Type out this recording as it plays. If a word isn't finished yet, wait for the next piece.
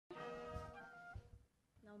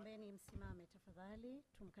Tafadhali msimame tafadhali,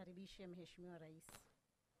 tumkaribishe Mheshimiwa Rais.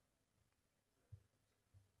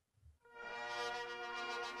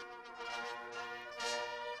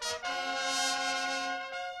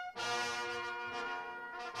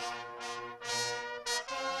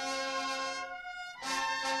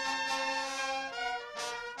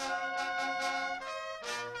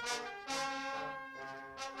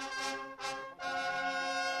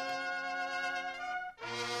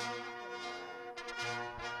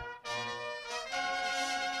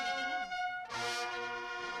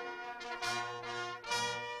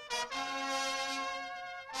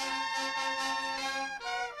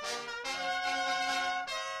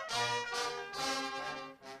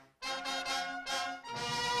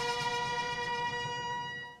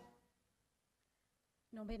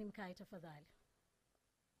 Naombeni mkae tafadhali.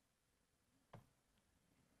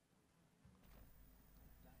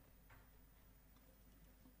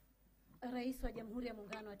 Rais wa Jamhuri ya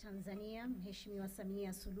Muungano wa Tanzania, Mheshimiwa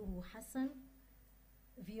Samia Suluhu Hassan,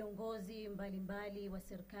 viongozi mbalimbali wa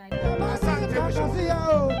serikali. Tangazia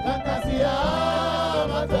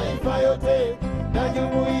mataifa yote na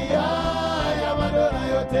jumuiya ya madola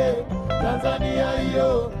yote, Tanzania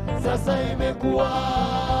hiyo sasa imekuwa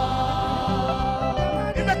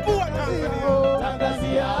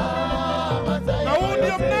Tangazia mataifa na huu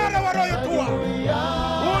ndio mnara wa Royal Tour.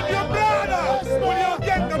 Huu ndio mnara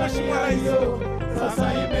uliojenga Mheshimiwa Rais.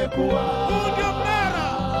 Sasa imekuwa Huu ndio mnara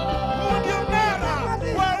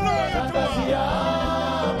wa Royal Tour. Tangazia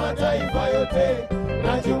mataifa yote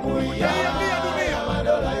na jumuiya ya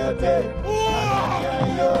madola yote, Tanzania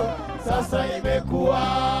hiyo sasa imekuwa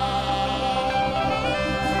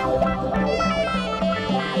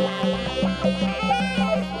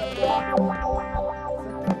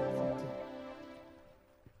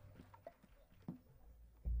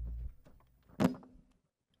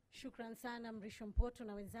Shukran sana Mrisho Mpoto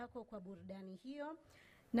na wenzako kwa burudani hiyo.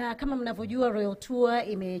 Na kama mnavyojua Royal Tour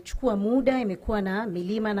imechukua muda, imekuwa na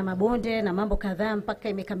milima na mabonde na mambo kadhaa mpaka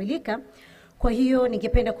imekamilika. Kwa hiyo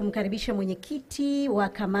ningependa kumkaribisha mwenyekiti wa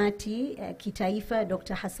kamati kitaifa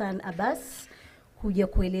Dr. Hassan Abbas kuja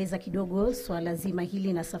kueleza kidogo swala zima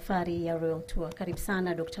hili na safari ya Royal Tour. Karibu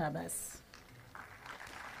sana Dr. Abbas.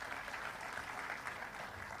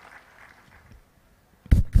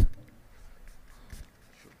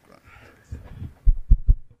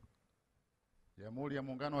 Jamhuri ya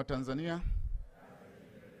Muungano wa Tanzania.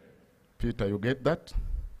 Peter, you get that?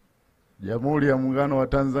 Jamhuri ya Muungano wa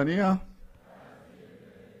Tanzania.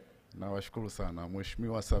 Nawashukuru sana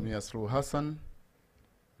Mheshimiwa Samia Suluhu Hassan,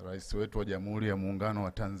 Rais wetu wa Jamhuri ya Muungano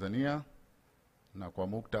wa Tanzania, na kwa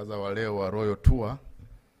muktadha wa leo wa Royal Tour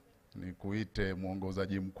ni kuite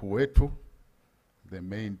mwongozaji mkuu wetu, the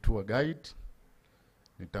main tour guide.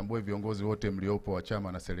 Nitambue viongozi wote mliopo wa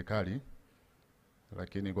chama na serikali,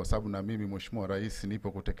 lakini kwa sababu na mimi Mheshimiwa Rais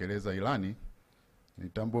nipo kutekeleza ilani,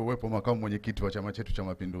 nitambue uwepo makamu mwenyekiti wa chama chetu cha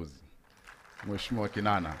Mapinduzi, Mheshimiwa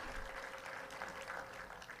Kinana,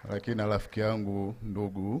 lakini na rafiki yangu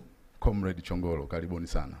ndugu Comrade Chongolo, karibuni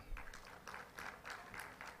sana.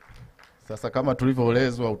 Sasa kama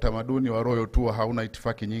tulivyoelezwa, utamaduni wa Royal Tour hauna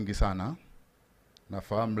itifaki nyingi sana.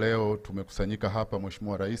 Nafahamu leo tumekusanyika hapa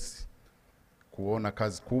Mheshimiwa Rais kuona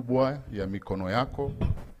kazi kubwa ya mikono yako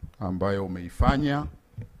ambayo umeifanya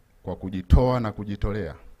kwa kujitoa na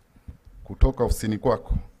kujitolea kutoka ofisini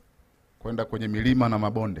kwako kwenda kwenye milima na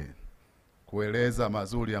mabonde kueleza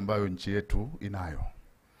mazuri ambayo nchi yetu inayo.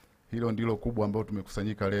 Hilo ndilo kubwa ambalo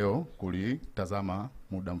tumekusanyika leo kulitazama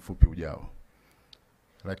muda mfupi ujao.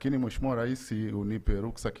 Lakini Mheshimiwa Rais, unipe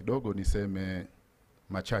ruksa kidogo niseme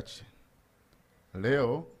machache.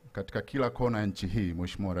 Leo katika kila kona ya nchi hii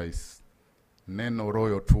Mheshimiwa Rais, neno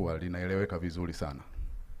Royal Tour linaeleweka vizuri sana.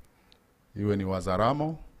 Iwe ni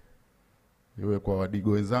Wazaramo, iwe kwa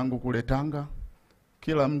Wadigo wenzangu kule Tanga,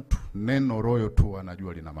 kila mtu neno Royal Tour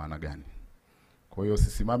anajua lina maana gani. Kwa hiyo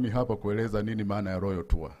sisimami hapa kueleza nini maana ya Royal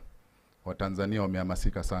Tour. Watanzania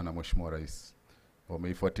wamehamasika sana Mheshimiwa Rais.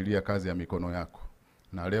 Wameifuatilia kazi ya mikono yako.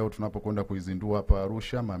 Na leo tunapokwenda kuizindua hapa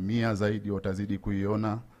Arusha, mamia zaidi watazidi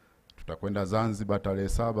kuiona. Tutakwenda Zanzibar tarehe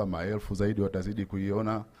 7, maelfu zaidi watazidi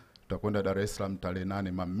kuiona. Tutakwenda Dar es Salaam tarehe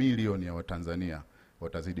 8, mamilioni ya Watanzania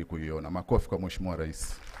watazidi kuiona. Makofi kwa Mheshimiwa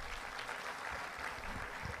Rais.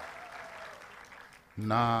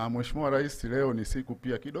 Na Mheshimiwa Rais, leo ni siku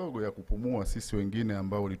pia kidogo ya kupumua sisi wengine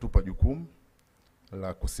ambao ulitupa jukumu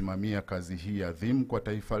la kusimamia kazi hii adhimu kwa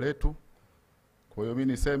taifa letu. Kwa hiyo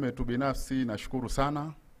mimi niseme tu binafsi nashukuru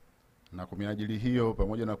sana, na kwa minajili hiyo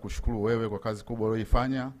pamoja na kushukuru wewe kwa kazi kubwa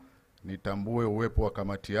uliyoifanya, nitambue uwepo wa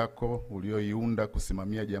kamati yako ulioiunda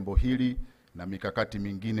kusimamia jambo hili na mikakati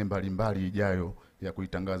mingine mbalimbali ijayo ya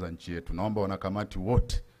kuitangaza nchi yetu. Naomba wanakamati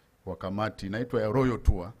wote wa kamati inaitwa ya Royal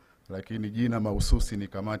Tour, lakini jina mahususi ni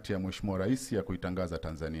kamati ya Mheshimiwa Rais ya kuitangaza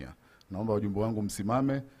Tanzania. Naomba wajumbe wangu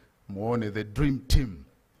msimame muone the dream team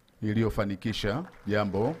iliyofanikisha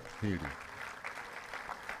jambo hili.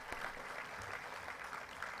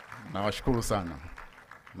 Nawashukuru sana.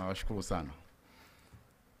 Nawashukuru sana.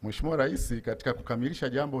 Mheshimiwa Rais, katika kukamilisha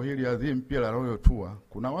jambo hili adhimu pia la Royal Tour,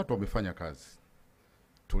 kuna watu wamefanya kazi.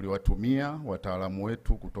 Tuliwatumia wataalamu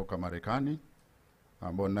wetu kutoka Marekani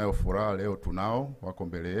ambao ninayo furaha leo tunao wako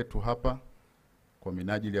mbele yetu hapa kwa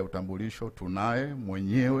minajili ya utambulisho. Tunaye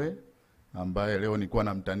mwenyewe ambaye leo nilikuwa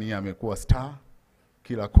namtania amekuwa star,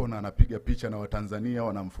 kila kona anapiga picha na Watanzania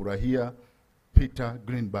wanamfurahia. Peter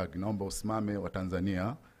Greenberg, naomba usimame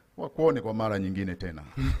Watanzania wakuone kwa mara nyingine tena.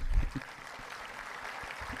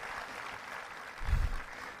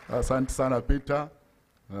 Asante sana Peter.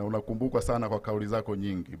 Unakumbukwa sana kwa kauli zako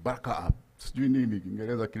nyingi. Back up. Sijui nini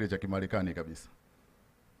Kiingereza kile cha Kimarekani kabisa.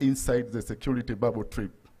 Inside the security bubble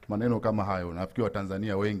trip. Maneno kama hayo nafikiri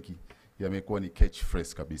Watanzania wengi yamekuwa ni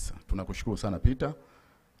catchphrase kabisa. Tunakushukuru sana Peter.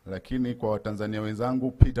 Lakini kwa Watanzania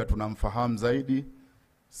wenzangu, Peter tunamfahamu zaidi.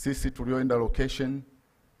 Sisi tulioenda location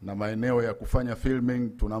na maeneo ya kufanya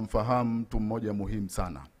filming tunamfahamu mtu mmoja muhimu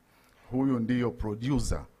sana. Huyu ndiyo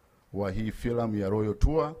producer wa hii filamu ya Royal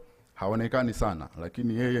Tour. Haonekani sana,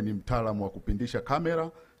 lakini yeye ni mtaalamu wa kupindisha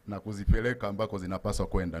kamera na kuzipeleka ambako zinapaswa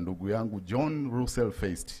kwenda. Ndugu yangu John Russell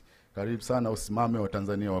Feist. Karibu sana, usimame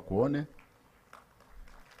Watanzania wakuone.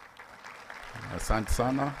 Asante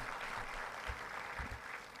sana.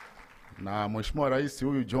 Na Mheshimiwa Rais,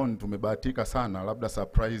 huyu John tumebahatika sana, labda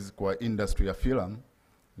surprise kwa industry ya filamu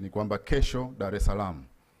ni kwamba kesho Dar es Salaam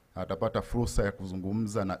atapata fursa ya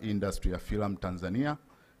kuzungumza na industry ya filamu Tanzania,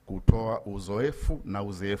 kutoa uzoefu na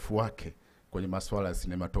uzeefu wake kwenye masuala ya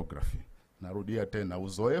cinematography. Narudia tena,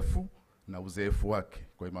 uzoefu na uzeefu wake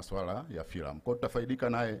kwenye masuala ya filamu. Kwa tutafaidika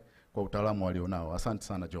naye kwa utaalamu alionao. Asante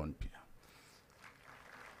sana John pia.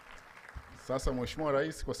 Sasa Mheshimiwa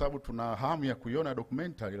Rais, kwa sababu tuna hamu ya kuiona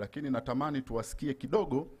documentary, lakini natamani tuwasikie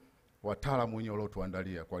kidogo wataalamu wenyewe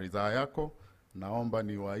waliotuandalia. Kwa ridhaa yako, naomba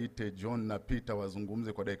niwaite John na Peter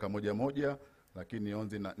wazungumze kwa dakika moja, lakini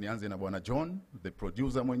nianze na Bwana John, the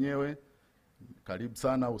producer mwenyewe. Karibu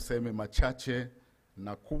sana, useme machache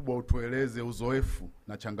na kubwa, utueleze uzoefu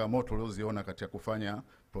na changamoto ulizoziona katika kufanya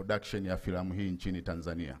production ya filamu hii nchini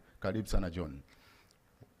Tanzania. Karibu sana John.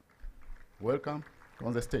 Welcome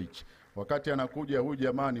on the stage. Wakati anakuja huyu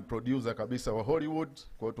jamaa ni producer kabisa wa Hollywood,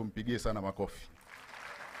 kwa hiyo tumpigie sana makofi.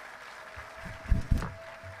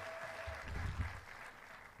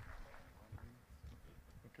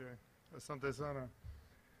 Okay, asante sana.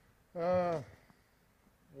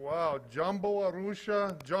 Wow, Jambo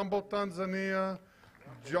Arusha, Jambo Tanzania,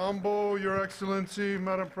 Jambo Your Excellency,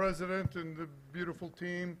 Madam President, and the beautiful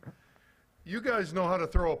team. You guys know how to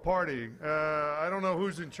throw a party. I don't know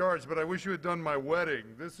who's in charge, but I wish you had done my wedding.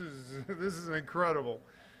 This is incredible.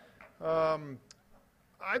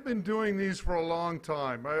 I've been doing these for a long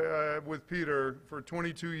time. With Peter for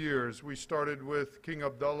 22 years. We started with King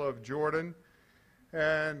Abdullah of Jordan,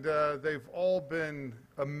 and they've all been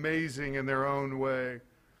amazing in their own way.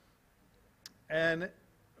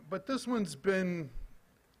 But this one's been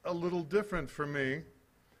a little different for me.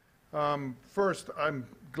 First, I'm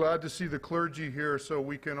glad to see the clergy here so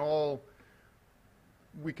we can all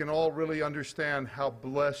really understand how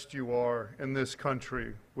blessed you are in this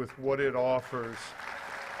country with what it offers.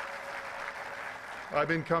 I've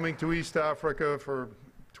been coming to East Africa for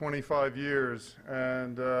 25 years,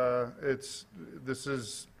 and it's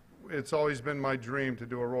always been my dream to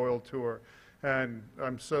do a royal tour, and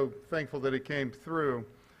I'm so thankful that it came through.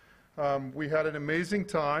 We had an amazing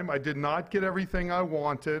time. I did not get everything I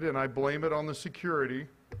wanted, and I blame it on the security.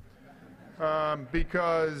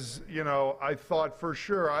 Because, you know, I thought for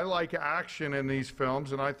sure, I like action in these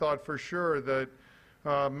films, and I thought for sure that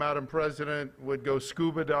Madam President would go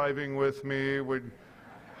scuba diving with me, would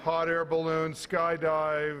hot air balloon,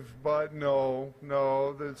 skydive, but no,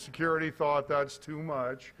 the security thought that's too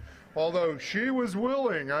much. Although she was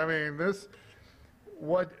willing. I mean, the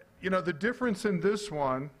difference in this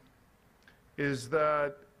one is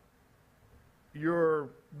that your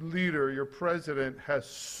leader, your president, has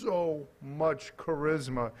so much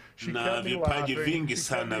charisma. She na vipaji vingi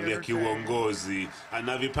sana vya kiuongozi.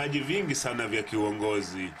 Ana vipaji vingi sana vya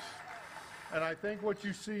kiuongozi.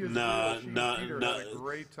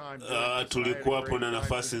 tulikuwa hapo na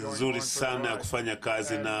nafasi nzuri sana ya kufanya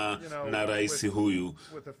kazi na rais huyu,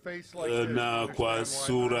 na kwa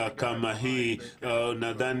sura kama hii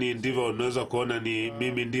nadhani ndivyo unaweza kuona ni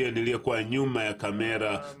mimi ndiye niliyekuwa nyuma ya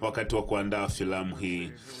kamera wakati wa kuandaa filamu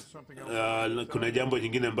hii. Kuna jambo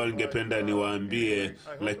jingine ambalo ningependa niwaambie,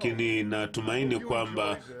 lakini natumaini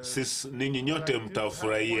kwamba ninyi nyote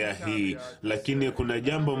mtafurahia hii, lakini kuna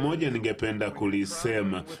jambo moja ningependa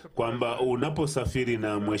kulisema, kwamba unaposafiri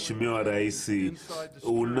na Mheshimiwa Rais,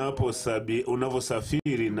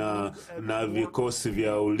 unaposafiri na vikosi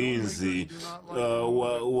vya ulinzi,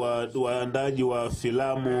 waandaji wa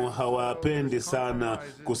filamu hawapendi sana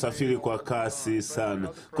kusafiri kwa kasi sana.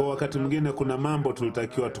 Kwa wakati mwingine kuna mambo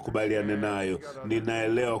tulitakiwa tukubaliane nayo.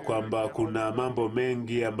 Ninaelewa kwamba kuna mambo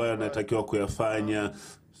mengi ambayo natakiwa kuyafanya,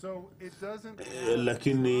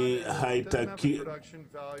 lakini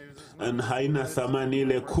haina thamani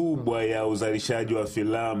ile kubwa ya uzalishaji wa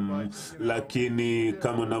filamu. Lakini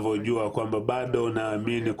kama unavyojua kwamba bado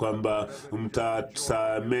naamini kwamba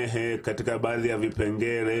mtasamehe katika baadhi ya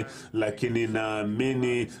vipengele, lakini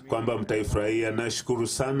naamini kwamba mtaifurahia. Nashukuru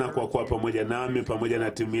sana kwa kuwa pamoja nami, pamoja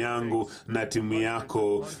na timu yangu na timu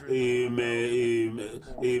yako.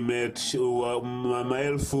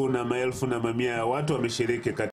 Maelfu na maelfu na mamia ya watu wameshiriki